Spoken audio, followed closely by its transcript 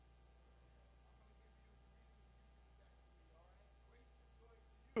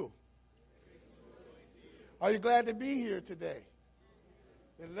Are you glad to be here today?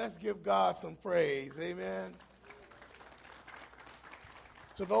 Then let's give God some praise. Amen.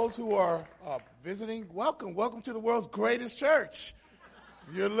 To those who are visiting, welcome. Welcome to the world's greatest church.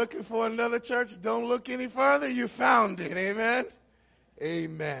 If you're looking for another church, don't look any further. You found it. Amen.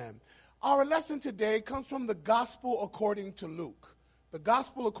 Amen. Our lesson today comes from the Gospel according to Luke. The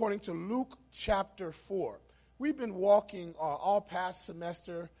Gospel according to Luke chapter 4. We've been walking all past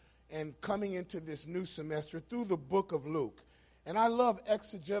semester and coming into this new semester through the book of Luke. And I love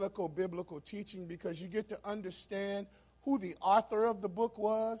exegetical biblical teaching because you get to understand who the author of the book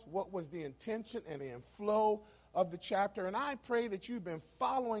was, what was the intention and the flow of the chapter. And I pray that you've been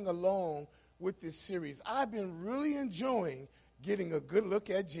following along with this series. I've been really enjoying getting a good look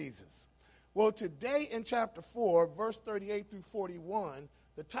at Jesus. Well, today in chapter 4, verse 38 through 41,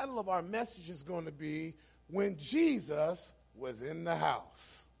 the title of our message is going to be, When Jesus Was in the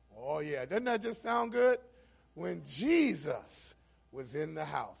House. Oh, yeah. Doesn't that just sound good? When Jesus was in the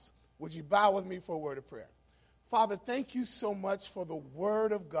house. Would you bow with me for a word of prayer? Father, thank you so much for the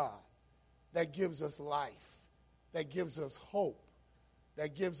word of God that gives us life, that gives us hope,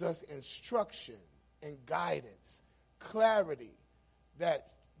 that gives us instruction and guidance, clarity,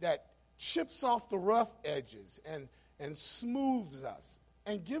 that chips off the rough edges and smooths us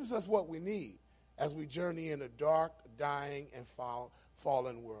and gives us what we need as we journey in a dark, dying, and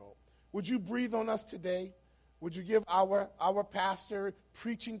fallen world. Would you breathe on us today? Would you give our pastor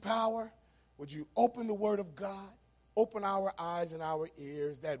preaching power? Would you open the word of God, open our eyes and our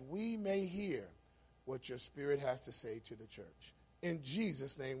ears that we may hear what your spirit has to say to the church? In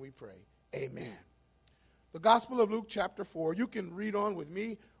Jesus' name we pray. Amen. The Gospel of Luke chapter 4. You can read on with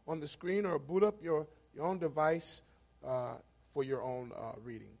me on the screen or boot up your own device for your own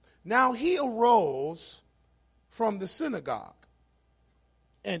reading. Now he arose from the synagogue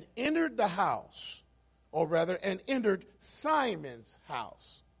and entered the house, and entered Simon's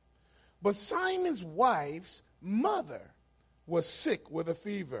house. But Simon's wife's mother was sick with a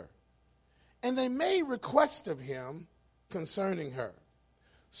fever, and they made request of him concerning her.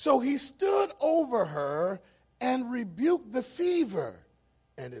 So he stood over her and rebuked the fever,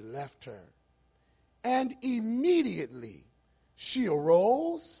 and it left her. And immediately she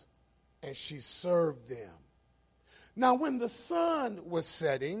arose and she served them. Now when the sun was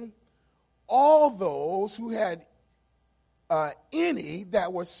setting, all those who had any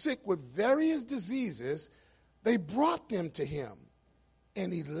that were sick with various diseases, they brought them to him.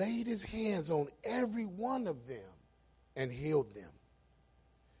 And he laid his hands on every one of them and healed them.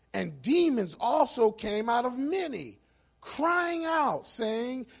 And demons also came out of many, crying out,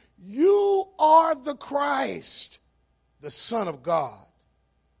 saying, You are the Christ, the Son of God.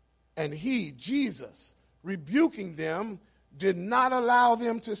 And he, Jesus, rebuking them, did not allow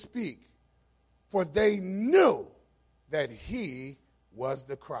them to speak, for they knew that he was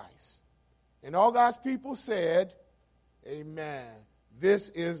the Christ. And all God's people said, Amen. This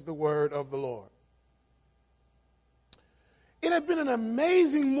is the word of the Lord. It had been an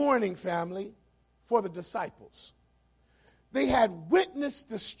amazing morning, family, for the disciples. They had witnessed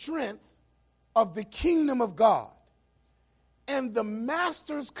the strength of the kingdom of God and the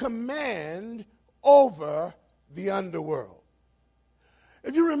master's command over the underworld.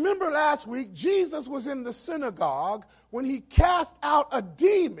 If you remember last week, Jesus was in the synagogue when he cast out a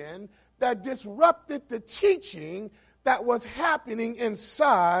demon that disrupted the teaching that was happening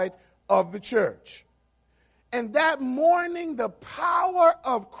inside of the church. And that morning, the power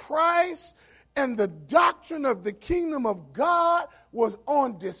of Christ and the doctrine of the kingdom of God was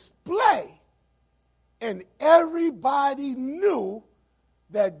on display. And everybody knew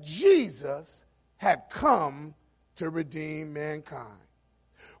that Jesus had come to redeem mankind.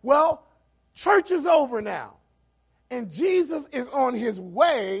 Well, church is over now, and Jesus is on his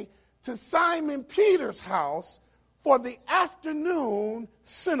way to Simon Peter's house for the afternoon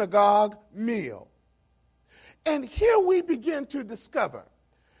synagogue meal. And here we begin to discover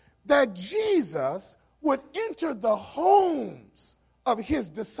that Jesus would enter the homes of his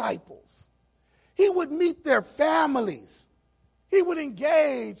disciples. He would meet their families. He would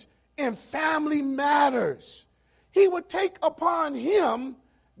engage in family matters. He would take upon him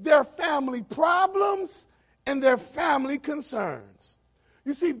their family problems and their family concerns.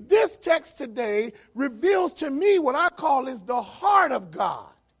 You see, this text today reveals to me what I call is the heart of God.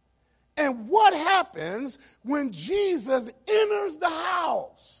 And what happens when Jesus enters the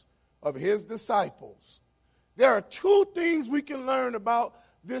house of his disciples? There are two things we can learn about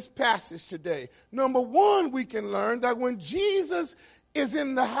this passage today. Number one, we can learn that when Jesus is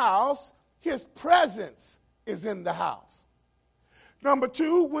in the house, his presence is in the house. Number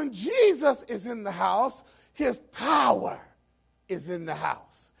two, when Jesus is in the house, His power is in the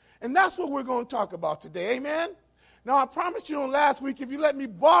house. And that's what we're going to talk about today. Amen? Now, I promised you on last week, if you let me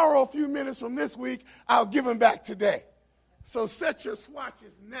borrow a few minutes from this week, I'll give them back today. So set your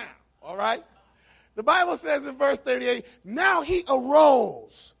swatches now, all right? The Bible says in verse 38, now he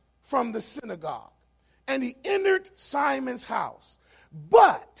arose from the synagogue, and he entered Simon's house.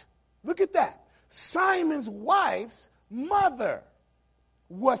 But, look at that, Simon's wife's mother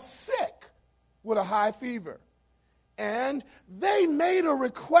was sick with a high fever. And they made a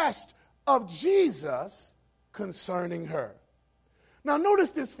request of Jesus concerning her. Now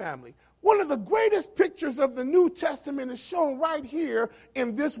notice this, family. One of the greatest pictures of the New Testament is shown right here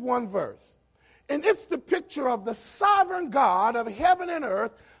in this one verse. And it's the picture of the sovereign God of heaven and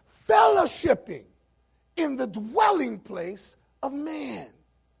earth fellowshipping in the dwelling place of man.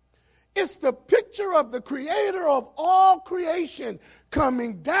 It's the picture of the creator of all creation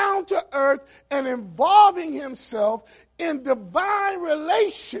coming down to earth and involving himself in divine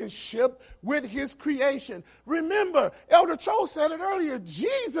relationship with his creation. Remember, Elder Cho said it earlier,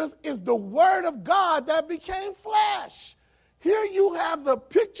 Jesus is the Word of God that became flesh. Here you have the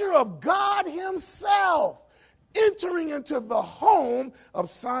picture of God himself entering into the home of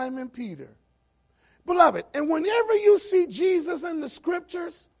Simon Peter. Beloved, and whenever you see Jesus in the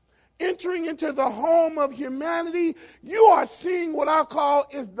scriptures, entering into the home of humanity, you are seeing what I call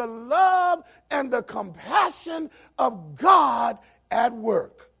is the love and the compassion of God at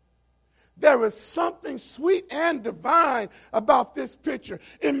work. There is something sweet and divine about this picture.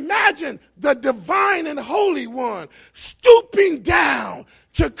 Imagine the divine and holy one stooping down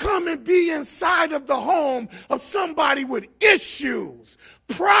to come and be inside of the home of somebody with issues,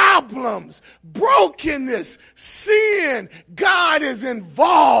 problems, brokenness, sin. God is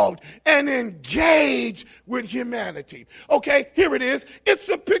involved and engaged with humanity. Okay, here it is. It's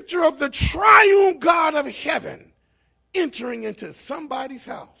a picture of the triune God of heaven entering into somebody's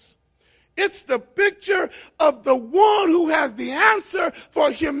house. It's the picture of the one who has the answer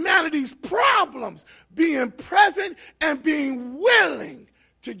for humanity's problems, being present and being willing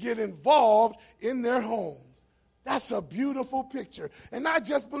to get involved in their homes. That's a beautiful picture. And I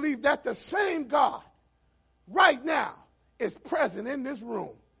just believe that the same God right now is present in this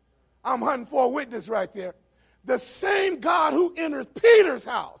room. I'm hunting for a witness right there. The same God who enters Peter's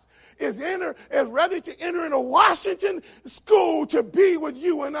house is ready to enter into Washington school to be with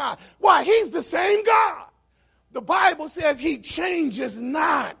you and I. Why? He's the same God. The Bible says he changes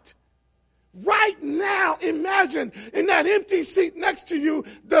not. Right now, imagine in that empty seat next to you,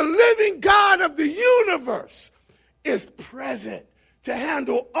 the living God of the universe is present to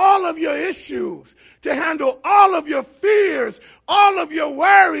handle all of your issues, to handle all of your fears, all of your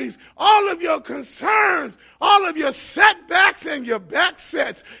worries, all of your concerns, all of your setbacks and your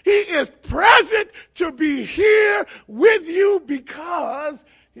backsets. He is present to be here with you because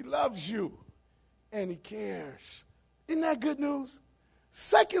he loves you and he cares. Isn't that good news?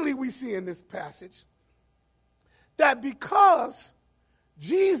 Secondly, we see in this passage that because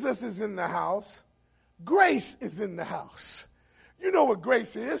Jesus is in the house, grace is in the house. You know what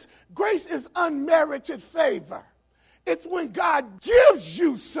grace is. Grace is unmerited favor. It's when God gives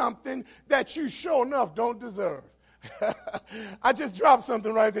you something that you sure enough don't deserve. I just dropped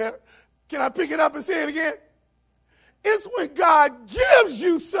something right there. Can I pick it up and say it again? It's when God gives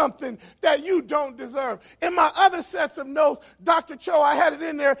you something that you don't deserve. In my other sets of notes, Dr. Cho, I had it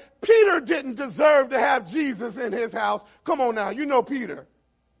in there. Peter didn't deserve to have Jesus in his house. Come on now, you know Peter.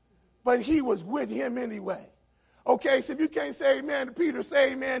 But he was with him anyway. Okay, so if you can't say amen to Peter,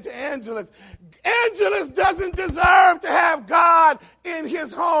 say amen to Angelus. Angelus doesn't deserve to have God in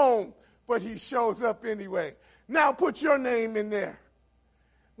his home, but he shows up anyway. Now put your name in there.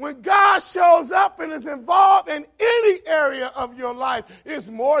 When God shows up and is involved in any area of your life, it's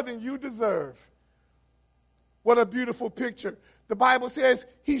more than you deserve. What a beautiful picture. The Bible says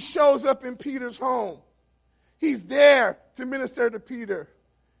he shows up in Peter's home. He's there to minister to Peter.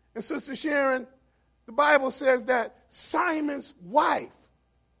 And Sister Sharon, the Bible says that Simon's wife,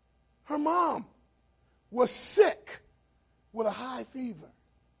 her mom, was sick with a high fever.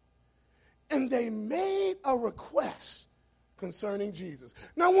 And they made a request concerning Jesus.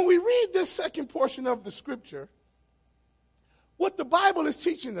 Now, when we read this second portion of the scripture, what the Bible is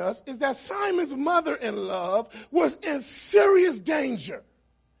teaching us is that Simon's mother-in-law was in serious danger.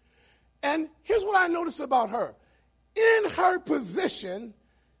 And here's what I noticed about her. In her position,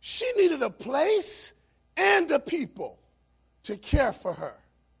 she needed a place and a people to care for her.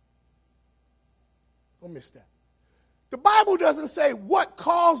 Don't miss that. The Bible doesn't say what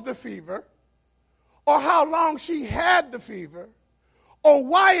caused the fever or how long she had the fever or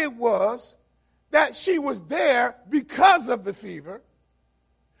why it was. that she was there because of the fever.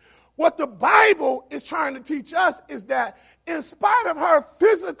 What the Bible is trying to teach us is that in spite of her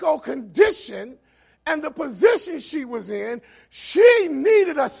physical condition and the position she was in, she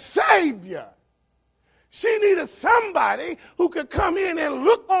needed a Savior. She needed somebody who could come in and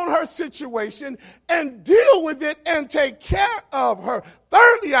look on her situation and deal with it and take care of her.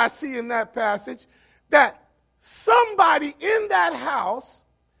 Thirdly, I see in that passage that somebody in that house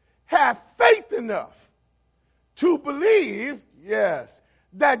had faith enough to believe, yes,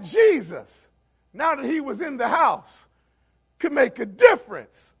 that Jesus, now that he was in the house, could make a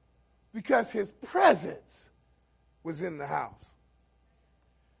difference because his presence was in the house.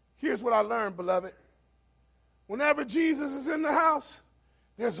 Here's what I learned, beloved. Whenever Jesus is in the house,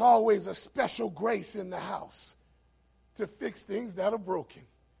 there's always a special grace in the house to fix things that are broken.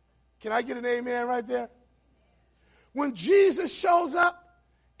 Can I get an amen right there? When Jesus shows up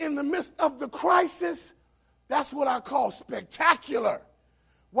in the midst of the crisis, that's what I call spectacular.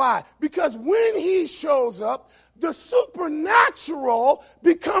 Why? Because when he shows up, the supernatural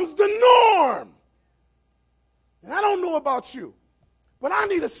becomes the norm. And I don't know about you, but I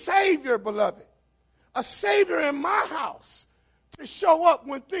need a Savior, beloved. A Savior in my house to show up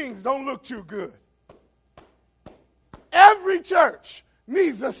when things don't look too good. Every church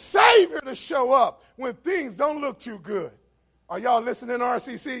needs a Savior to show up when things don't look too good. Are y'all listening,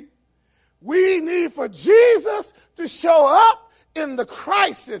 RCC? We need for Jesus to show up in the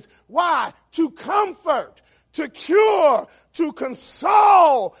crisis. Why? To comfort, to cure, to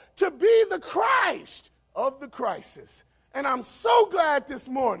console, to be the Christ of the crisis. And I'm so glad this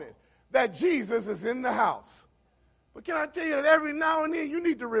morning that Jesus is in the house. But can I tell you that every now and then you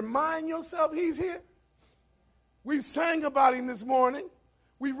need to remind yourself he's here? We sang about him this morning.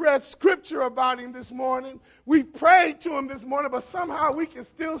 We read scripture about him this morning. We prayed to him this morning, but somehow we can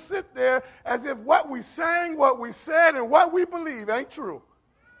still sit there as if what we sang, what we said, and what we believe ain't true.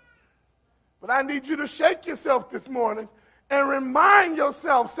 But I need you to shake yourself this morning and remind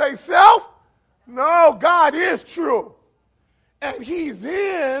yourself, say, self, no, God is true. And he's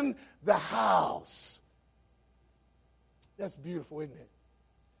in the house. That's beautiful, isn't it?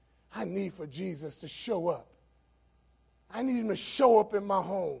 I need for Jesus to show up. I need him to show up in my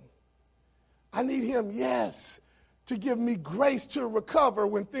home. I need him, yes, to give me grace to recover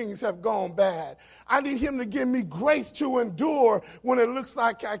when things have gone bad. I need him to give me grace to endure when it looks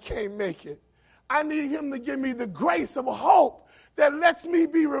like I can't make it. I need him to give me the grace of hope that lets me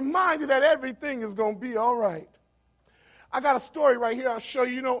be reminded that everything is going to be all right. I got a story right here I'll show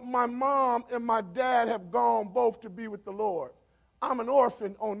you. You know, my mom and my dad have gone both to be with the Lord. I'm an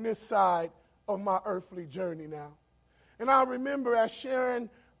orphan on this side of my earthly journey now. And I remember as Sharon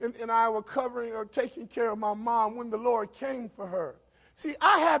and I were covering or taking care of my mom when the Lord came for her. See,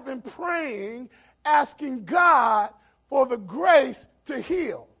 I have been praying, asking God for the grace to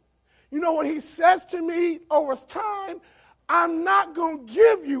heal. You know what he says to me over time? I'm not going to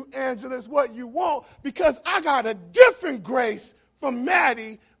give you, Angelus, what you want because I got a different grace for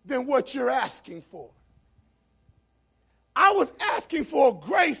Maddie than what you're asking for. I was asking for a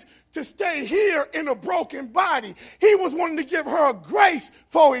grace to stay here in a broken body. He was wanting to give her a grace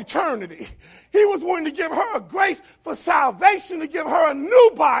for eternity. He was wanting to give her a grace for salvation, to give her a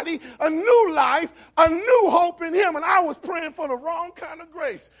new body, a new life, a new hope in him. And I was praying for the wrong kind of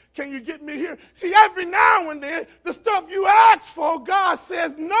grace. Can you get me here? See, every now and then, the stuff you ask for, God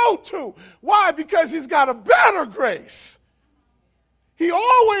says no to. Why? Because he's got a better grace. He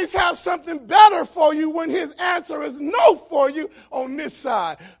always has something better for you when his answer is no for you on this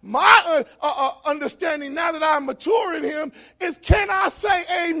side. My understanding now that I'm mature in him is, can I say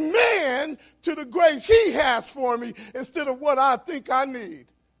amen to the grace he has for me instead of what I think I need?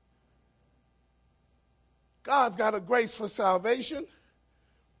 God's got a grace for salvation.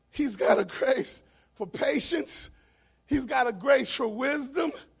 He's got a grace for patience. He's got a grace for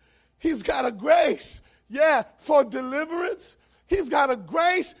wisdom. He's got a grace, for deliverance. He's got a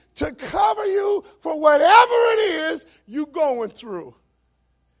grace to cover you for whatever it is you're going through.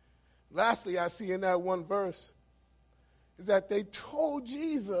 Lastly, I see in that one verse is that they told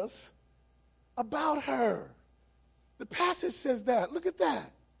Jesus about her. The passage says that. Look at that.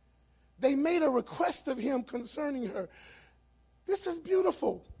 They made a request of him concerning her. This is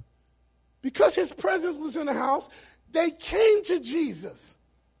beautiful. Because his presence was in the house, they came to Jesus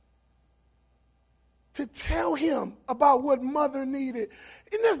to tell him about what mother needed.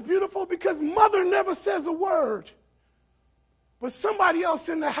 Isn't that beautiful? Because mother never says a word. But somebody else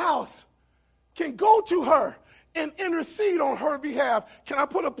in the house can go to her and intercede on her behalf. Can I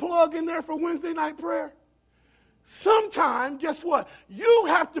put a plug in there for Wednesday night prayer? Sometime, guess what? You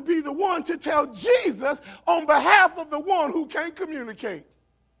have to be the one to tell Jesus on behalf of the one who can't communicate.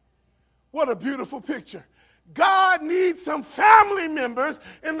 What a beautiful picture. God needs some family members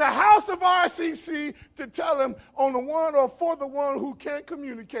in the house of RCC to tell him on the one or for the one who can't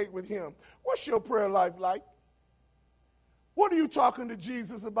communicate with him. What's your prayer life like? What are you talking to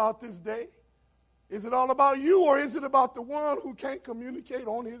Jesus about this day? Is it all about you, or is it about the one who can't communicate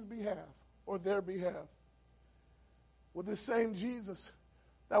on his behalf or their behalf? Well, this same Jesus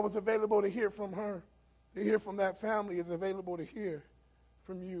that was available to hear from her, to hear from that family, is available to hear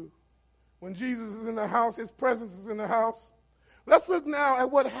from you. When Jesus is in the house, his presence is in the house. Let's look now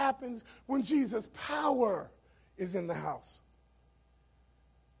at what happens when Jesus' power is in the house.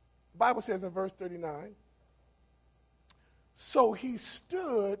 The Bible says in verse 39, so he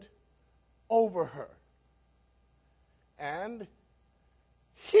stood over her, and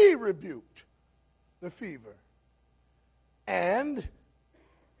he rebuked the fever, and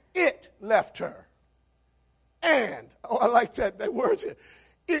it left her. And, I like that word.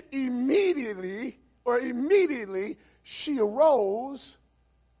 It immediately she arose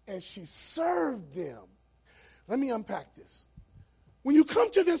and she served them. Let me unpack this. When you come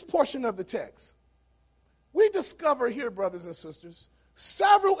to this portion of the text, we discover here, brothers and sisters,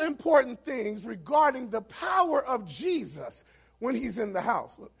 several important things regarding the power of Jesus when he's in the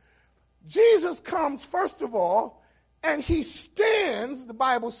house. Look, Jesus comes, first of all, and he stands, the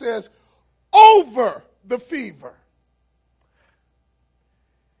Bible says, over the fever.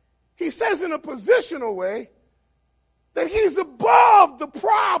 He says in a positional way that he's above the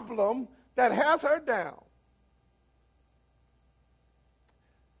problem that has her down.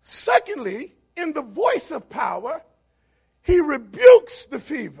 Secondly, in the voice of power, he rebukes the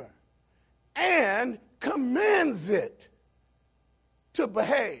fever and commands it to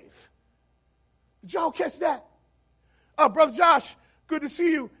behave. Did y'all catch that? Brother Josh, good to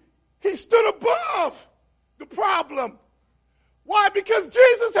see you. He stood above the problem. Why? Because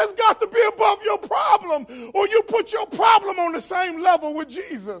Jesus has got to be above your problem, or you put your problem on the same level with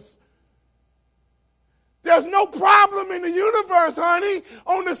Jesus. There's no problem in the universe, honey,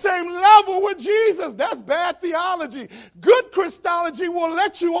 on the same level with Jesus. That's bad theology. Good Christology will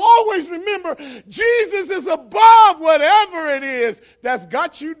let you always remember Jesus is above whatever it is that's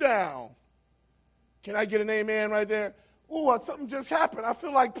got you down. Can I get an amen right there? Ooh, something just happened. I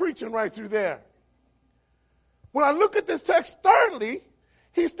feel like preaching right through there. When I look at this text, thirdly,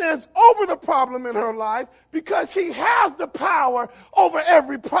 he stands over the problem in her life because he has the power over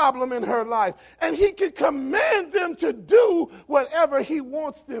every problem in her life. And he can command them to do whatever he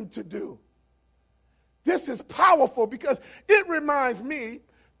wants them to do. This is powerful because it reminds me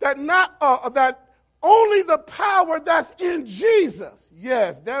that that only the power that's in Jesus,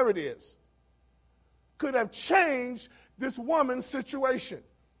 yes, there it is, could have changed this woman's situation.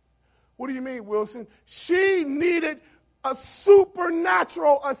 What do you mean, Wilson? She needed a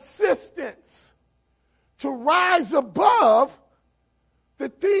supernatural assistance to rise above the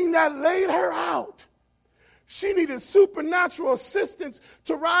thing that laid her out. She needed supernatural assistance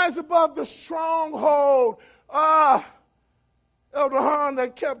to rise above the stronghold, Elder Han,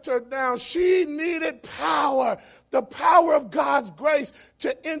 that kept her down. She needed power, the power of God's grace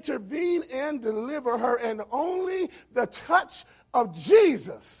to intervene and deliver her. And only the touch of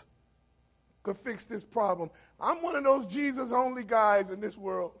Jesus could fix this problem. I'm one of those Jesus-only guys in this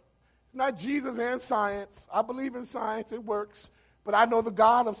world. It's not Jesus and science. I believe in science. It works. But I know the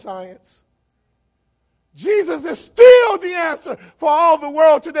God of science. Jesus is still the answer for all the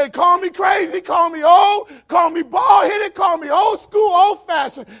world today. Call me crazy, call me old, call me bald-headed, call me old school,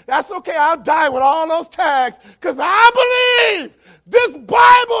 old-fashioned. That's okay. I'll die with all those tags because I believe this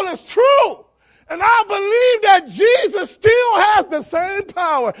Bible is true. And I believe that Jesus still has the same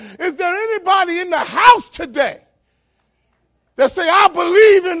power. Is there anybody in the house today that say, I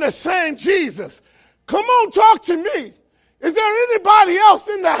believe in the same Jesus? Come on, talk to me. Is there anybody else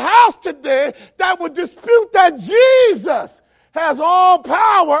in the house today that would dispute that Jesus has all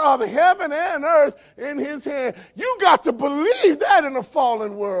power of heaven and earth in his hand? You got to believe that in a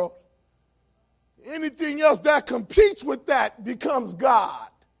fallen world. Anything else that competes with that becomes God.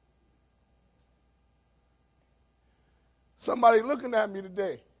 Somebody looking at me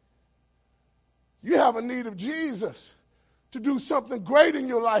today, you have a need of Jesus to do something great in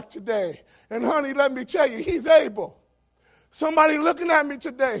your life today. And honey, let me tell you, he's able. Somebody looking at me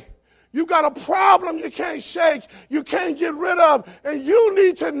today, you got a problem you can't shake, you can't get rid of, and you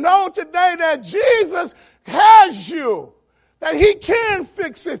need to know today that Jesus has you. that he can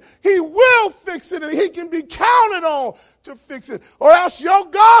fix it, he will fix it, and he can be counted on to fix it. Or else your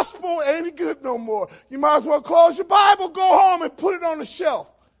gospel ain't good no more. You might as well close your Bible, go home, and put it on the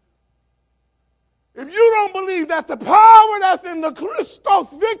shelf. If you don't believe that the power that's in the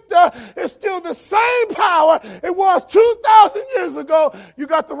Christos Victor is still the same power it was 2,000 years ago, you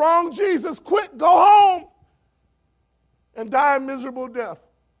got the wrong Jesus. Quit, go home, and die a miserable death.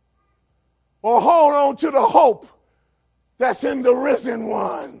 Or hold on to the hope that's in the risen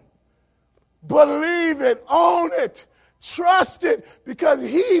one. Believe it, own it, trust it, because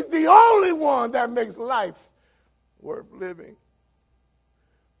he's the only one that makes life worth living.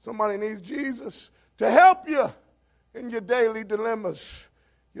 Somebody needs Jesus to help you in your daily dilemmas,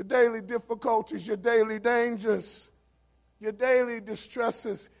 your daily difficulties, your daily dangers, your daily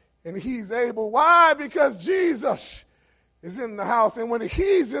distresses, and he's able. Why? Because Jesus is in the house, and when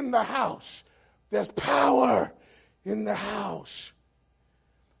he's in the house, there's power in the house.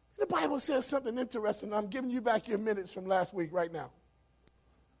 The Bible says something interesting. I'm giving you back your minutes from last week right now.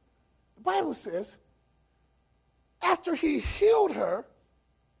 The Bible says, after he healed her,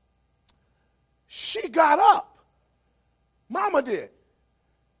 she got up. Mama did.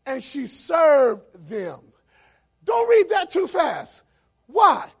 And she served them. Don't read that too fast.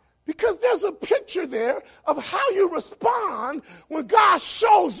 Why? Because there's a picture there of how you respond when God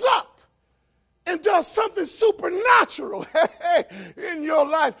shows up and does something supernatural in your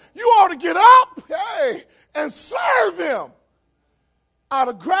life. You ought to get up, and serve them out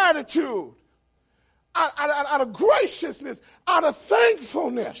of gratitude, out of graciousness, out of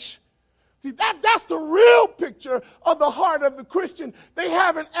thankfulness. See, that's the real picture of the heart of the Christian. They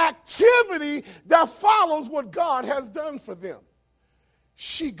have an activity that follows what God has done for them.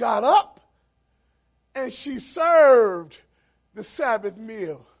 She got up and she served the Sabbath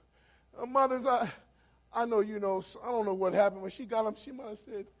meal. Mothers, I know you know, I don't know what happened. When she got up, she might have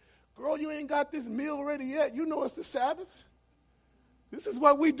said, girl, you ain't got this meal ready yet. You know it's the Sabbath. This is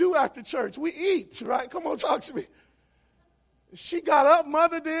what we do after church. We eat, right? Come on, talk to me. She got up,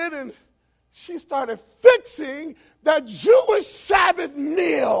 mother did, and she started fixing that Jewish Sabbath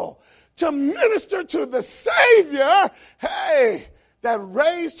meal to minister to the Savior, that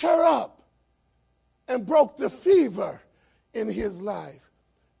raised her up and broke the fever in his life.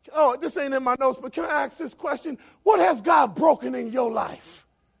 Oh, this ain't in my notes, but can I ask this question? What has God broken in your life?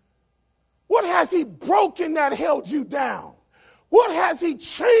 What has he broken that held you down? What has he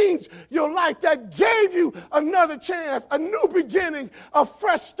changed your life that gave you another chance, a new beginning, a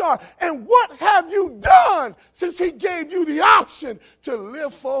fresh start? And what have you done since he gave you the option to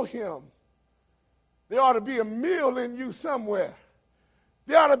live for him? There ought to be a meal in you somewhere.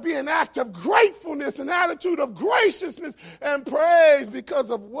 There ought to be an act of gratefulness, an attitude of graciousness and praise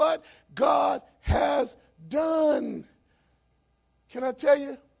because of what God has done. Can I tell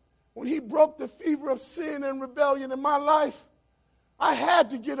you, when he broke the fever of sin and rebellion in my life, I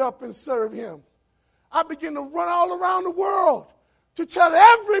had to get up and serve him. I began to run all around the world to tell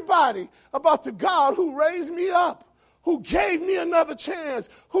everybody about the God who raised me up, who gave me another chance,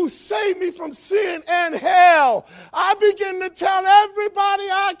 who saved me from sin and hell. I begin to tell everybody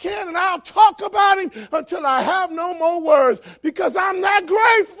I can, and I'll talk about him until I have no more words, because I'm that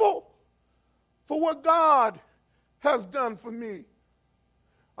grateful for what God has done for me.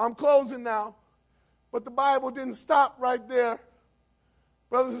 I'm closing now, but the Bible didn't stop right there.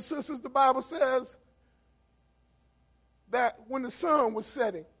 Brothers and sisters, the Bible says that when the sun was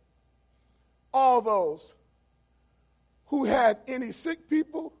setting, all those who had any sick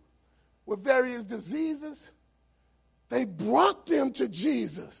people with various diseases, they brought them to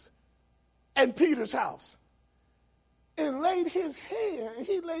Jesus and Peter's house and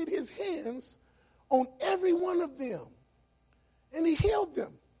he laid his hands on every one of them, and he healed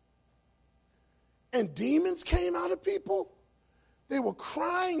them. And demons came out of people. They were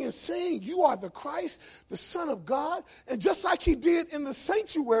crying and saying, you are the Christ, the Son of God. And just like he did in the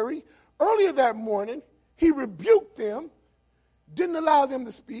sanctuary earlier that morning, he rebuked them, didn't allow them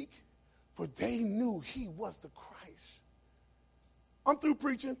to speak, for they knew he was the Christ. I'm through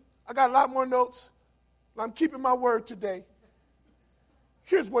preaching. I got a lot more notes, but I'm keeping my word today.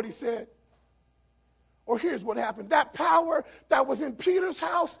 Here's what he said. Or here's what happened. That power that was in Peter's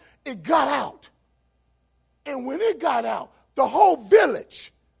house, it got out. And when it got out, the whole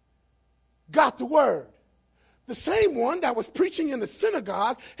village got the word. The same one that was preaching in the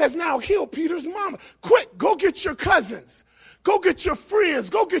synagogue has now healed Peter's mama. Quick, go get your cousins. Go get your friends.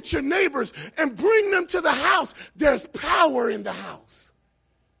 Go get your neighbors and bring them to the house. There's power in the house.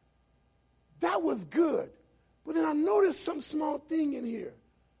 That was good. But then I noticed some small thing in here.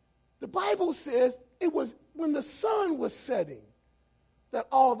 The Bible says it was when the sun was setting that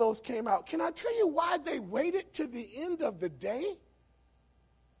all those came out. Can I tell you why they waited to the end of the day?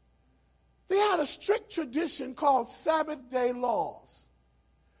 They had a strict tradition called Sabbath day laws.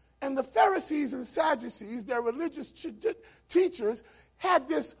 And the Pharisees and Sadducees, their religious teachers, had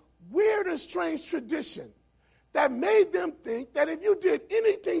this weird and strange tradition that made them think that if you did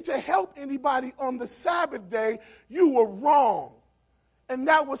anything to help anybody on the Sabbath day, you were wrong. And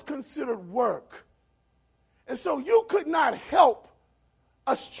that was considered work. And so you could not help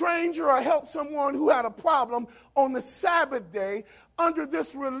a stranger or help someone who had a problem on the Sabbath day under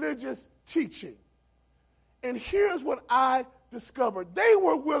this religious teaching. And here's what I discovered. They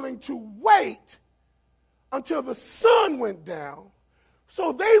were willing to wait until the sun went down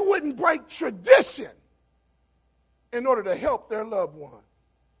so they wouldn't break tradition in order to help their loved one.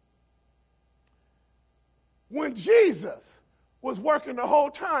 When Jesus was working the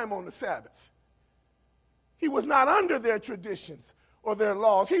whole time on the Sabbath, he was not under their traditions or their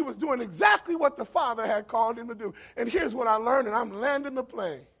laws. He was doing exactly what the Father had called him to do. And here's what I learned, and I'm landing the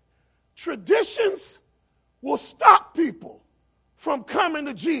plane. Traditions will stop people from coming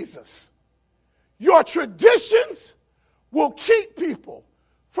to Jesus. Your traditions will keep people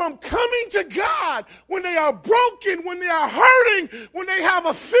from coming to God when they are broken, when they are hurting, when they have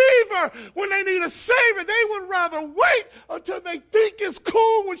a fever, when they need a Savior. They would rather wait until they think it's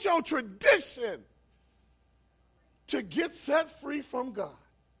cool with your tradition to get set free from God.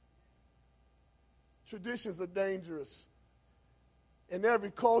 Traditions are dangerous. And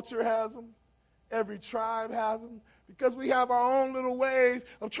every culture has them. Every tribe has them. Because we have our own little ways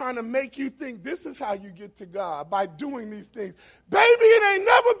of trying to make you think this is how you get to God, by doing these things. Baby, it ain't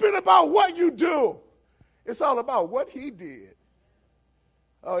never been about what you do. It's all about what he did.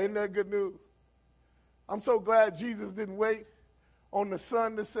 Oh, isn't that good news? I'm so glad Jesus didn't wait on the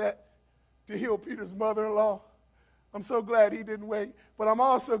sun to set to heal Peter's mother-in-law. I'm so glad he didn't wait. But I'm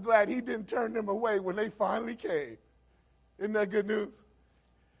also glad he didn't turn them away when they finally came. Isn't that good news?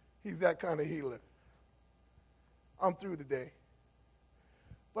 He's that kind of healer. I'm through today.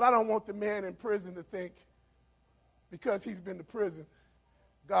 But I don't want the man in prison to think because he's been to prison,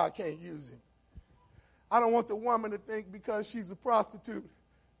 God can't use him. I don't want the woman to think because she's a prostitute,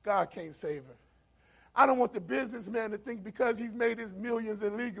 God can't save her. I don't want the businessman to think because he's made his millions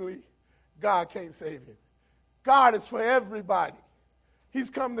illegally, God can't save him. God is for everybody.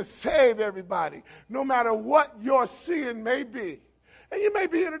 He's come to save everybody, no matter what your sin may be. And you may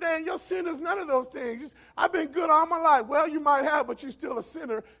be here today and your sin is none of those things. I've been good all my life. Well, you might have, but you're still a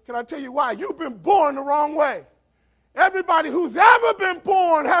sinner. Can I tell you why? You've been born the wrong way. Everybody who's ever been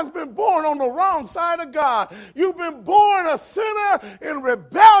born has been born on the wrong side of God. You've been born a sinner in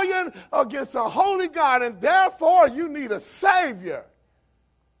rebellion against a holy God, and therefore you need a Savior.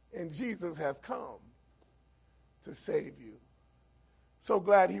 And Jesus has come to save you. So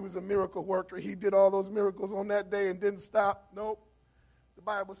glad he was a miracle worker. He did all those miracles on that day and didn't stop. Nope. The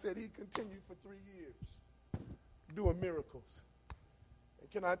Bible said he continued for 3 years doing miracles.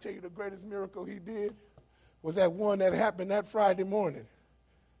 And can I tell you the greatest miracle he did was that one that happened that Friday morning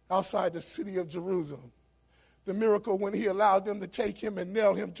outside the city of Jerusalem. The miracle when he allowed them to take him and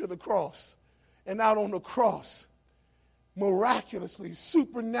nail him to the cross. And out on the cross, miraculously,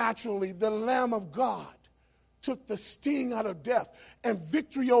 supernaturally, the Lamb of God took the sting out of death and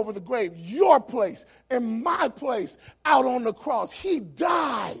victory over the grave. Your place and my place out on the cross. He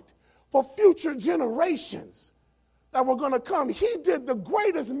died for future generations that were going to come. He did the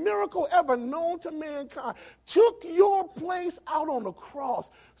greatest miracle ever known to mankind. Took your place out on the cross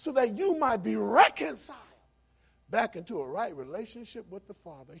so that you might be reconciled back into a right relationship with the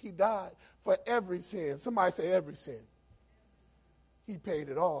Father. He died for every sin. Somebody say every sin. He paid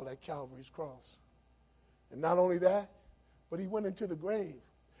it all at Calvary's cross. And not only that, but he went into the grave.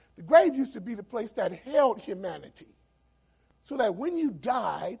 The grave used to be the place that held humanity. So that when you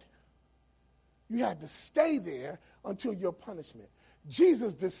died, you had to stay there until your punishment.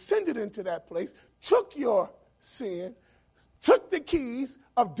 Jesus descended into that place, took your sin, took the keys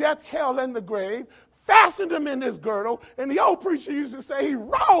of death, hell, and the grave, fastened him in his girdle, and the old preacher used to say he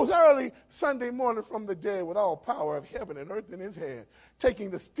rose early Sunday morning from the dead with all power of heaven and earth in his hand, taking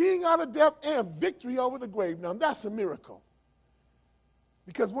the sting out of death and victory over the grave. Now, that's a miracle.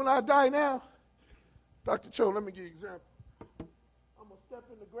 Because when I die now, Dr. Cho, let me give you an example. I'm going to step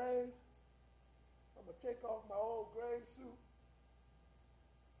in the grave. I'm going to take off my old grave suit,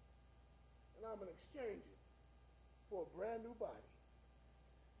 and I'm going to exchange it for a brand new body.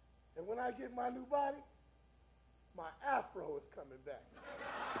 And when I get my new body, my afro is coming back.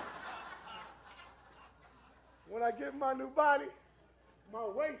 When I get my new body, my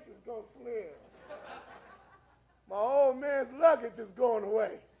waist is going to slim. My old man's luggage is going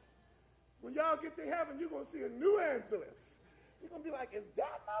away. When y'all get to heaven, you're going to see a new Angelus. You're going to be like, is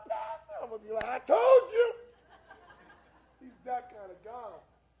that my pastor? I'm going to be like, I told you. He's that kind of God.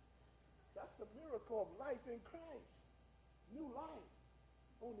 That's the miracle of life in Christ. New life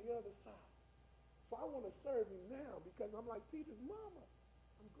on the other side. So I want to serve him now because I'm like Peter's mama.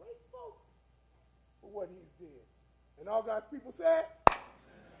 I'm grateful for what he's did. And all God's people said,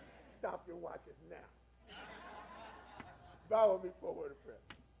 stop your watches now. Bow with me for a word of prayer.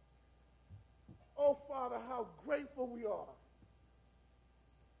 Oh, Father, how grateful we are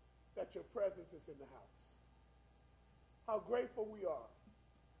that your presence is in the house. How grateful we are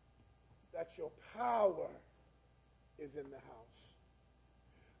that your power is in the house.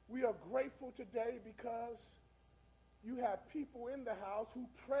 We are grateful today because you have people in the house who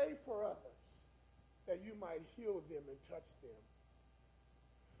pray for others that you might heal them and touch them.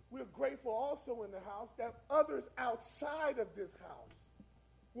 We're grateful also in the house that others outside of this house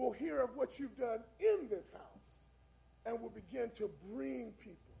will hear of what you've done in this house and will begin to bring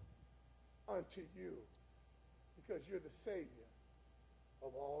people unto you because you're the Savior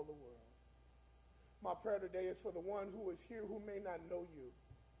of all the world. My prayer today is for the one who is here who may not know you,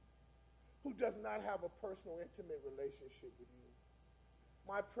 who does not have a personal, intimate relationship with you.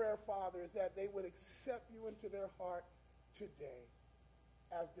 My prayer, Father, is that they would accept you into their heart today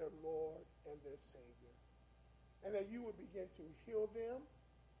as their Lord and their Savior, and that you would begin to heal them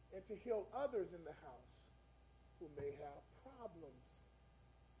and to heal others in the house who may have problems,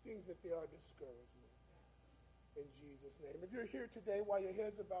 things that they are discouraged with. In Jesus' name. If you're here today while your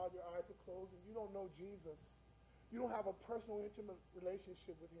heads are bowed, your eyes are closed, and you don't know Jesus, you don't have a personal, intimate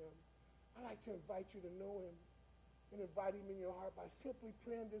relationship with him, I'd like to invite you to know him and invite him in your heart by simply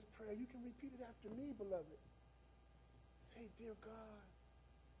praying this prayer. You can repeat it after me, beloved. Say, dear God,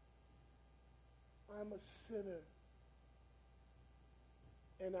 I'm a sinner,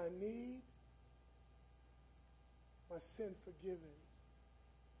 and I need my sin forgiven.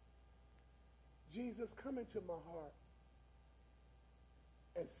 Jesus, come into my heart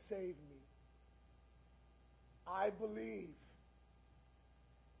and save me. I believe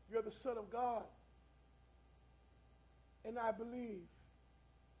you're the Son of God, and I believe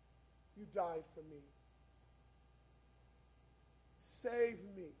you died for me. Save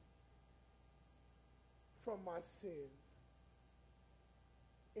me from my sins.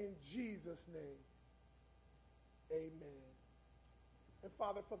 In Jesus' name, amen. And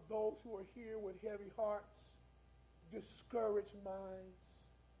Father, for those who are here with heavy hearts, discouraged minds,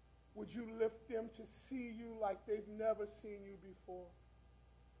 would you lift them to see you like they've never seen you before?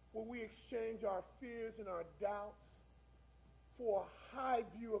 Will we exchange our fears and our doubts for a high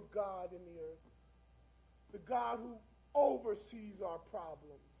view of God in the earth? The God who oversees our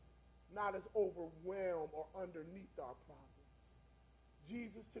problems, not as overwhelmed or underneath our problems.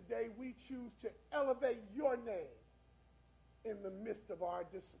 Jesus, today we choose to elevate your name in the midst of our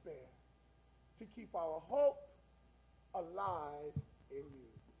despair, to keep our hope alive in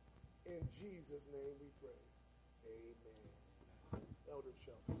you. In Jesus' name we pray. Amen. Elder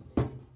Shelton.